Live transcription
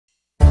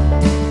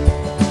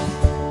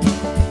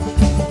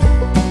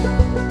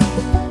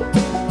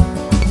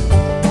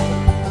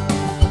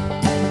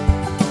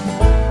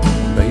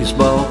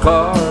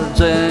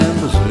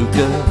and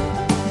bazooka.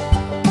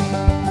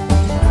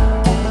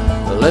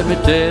 Let me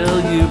tell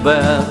you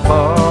about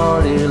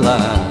party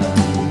lines.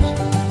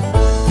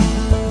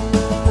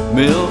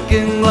 Milk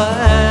in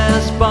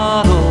glass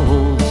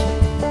bottles,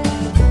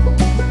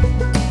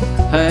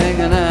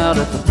 hanging out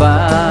at the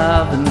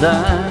five and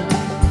dime.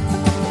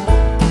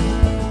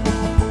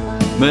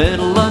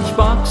 Metal lunch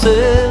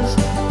boxes,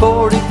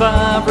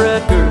 45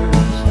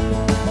 records,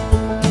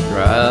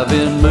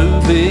 drive-in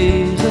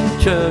movies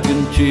and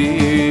chugging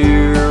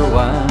cheer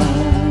wine.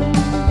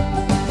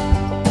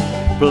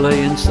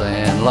 Playing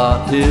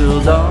sandlot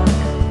till dark,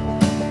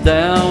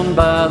 down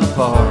by the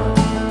park,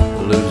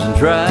 losing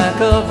track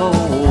of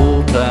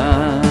old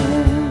time.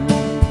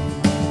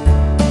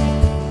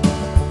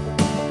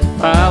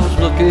 I was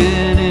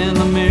looking in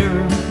the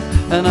mirror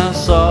and I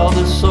saw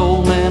this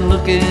old man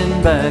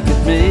looking back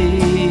at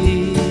me.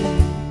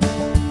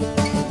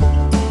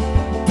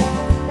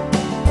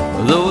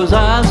 Though his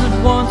eyes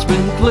had once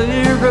been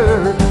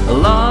clearer, a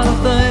lot of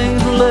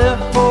things were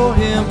left for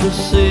him to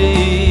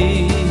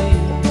see.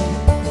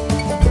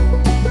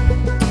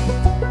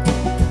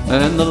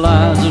 And the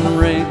lines and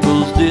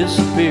wrinkles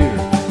disappear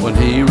when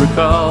he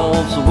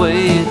recalls the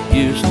way it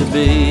used to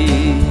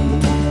be.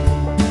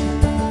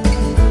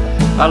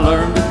 I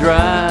learned to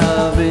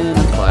drive in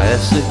a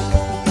classic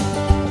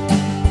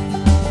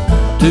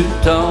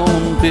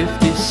two-tone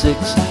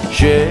 56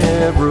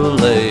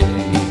 Chevrolet.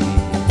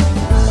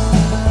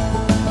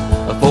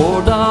 A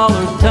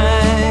 $4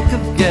 tank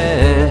of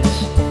gas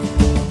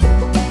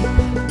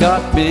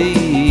got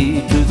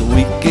me to the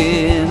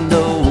weekend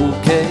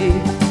okay.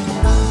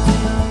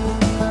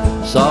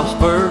 Sauce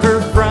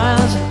burger,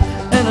 fries,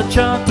 and a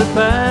chocolate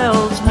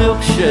Pals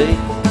milkshake.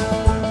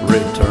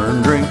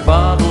 Return drink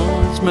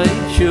bottles,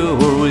 made sure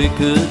we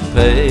could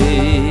pay.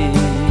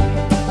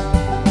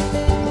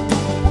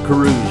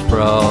 Cruise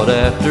broad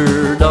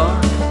after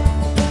dark,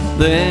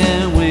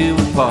 then we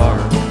would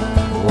park.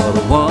 What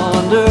a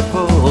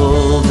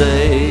wonderful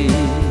day.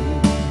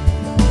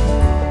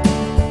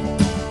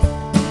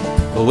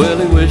 Well,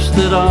 he wished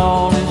that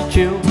all his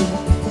children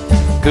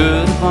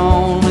could have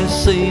only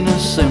seen a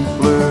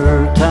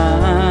simpler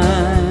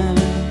time.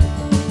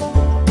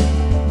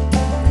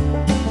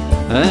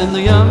 And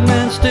the young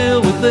man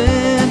still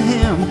within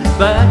him,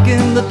 back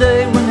in the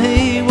day when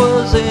he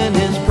was in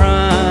his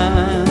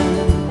prime,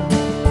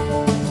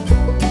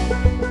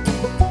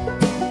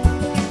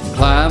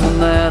 climbing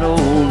that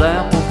old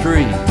apple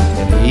tree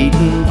and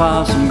eating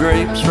possum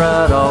grapes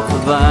right off the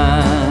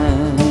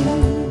vine.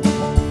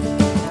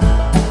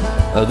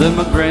 Then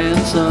my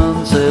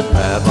grandson said,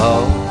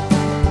 "Papa,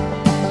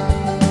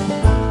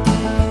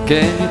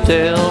 can you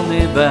tell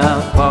me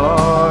about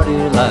party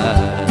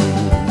lines?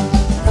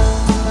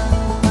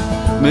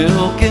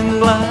 Milk in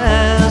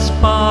glass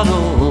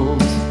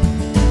bottles,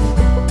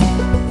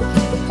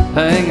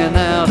 hanging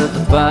out at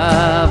the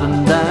five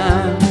and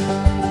dime.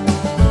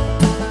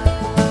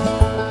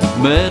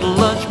 Metal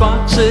lunch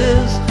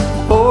boxes,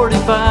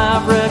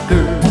 45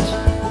 records,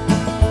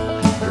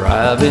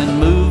 drive-in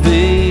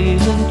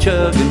movies and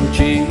chugging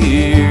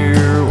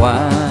cheer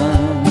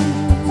wine.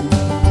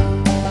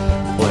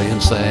 Playing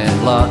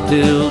sandlot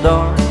till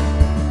dark,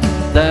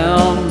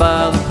 down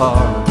by the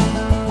park,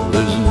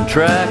 losing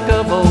track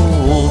of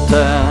old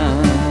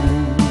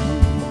time.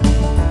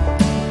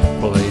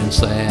 Playing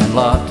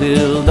sandlot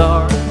till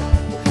dark,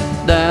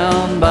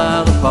 down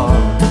by the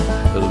park,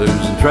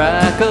 losing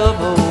track of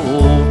old time."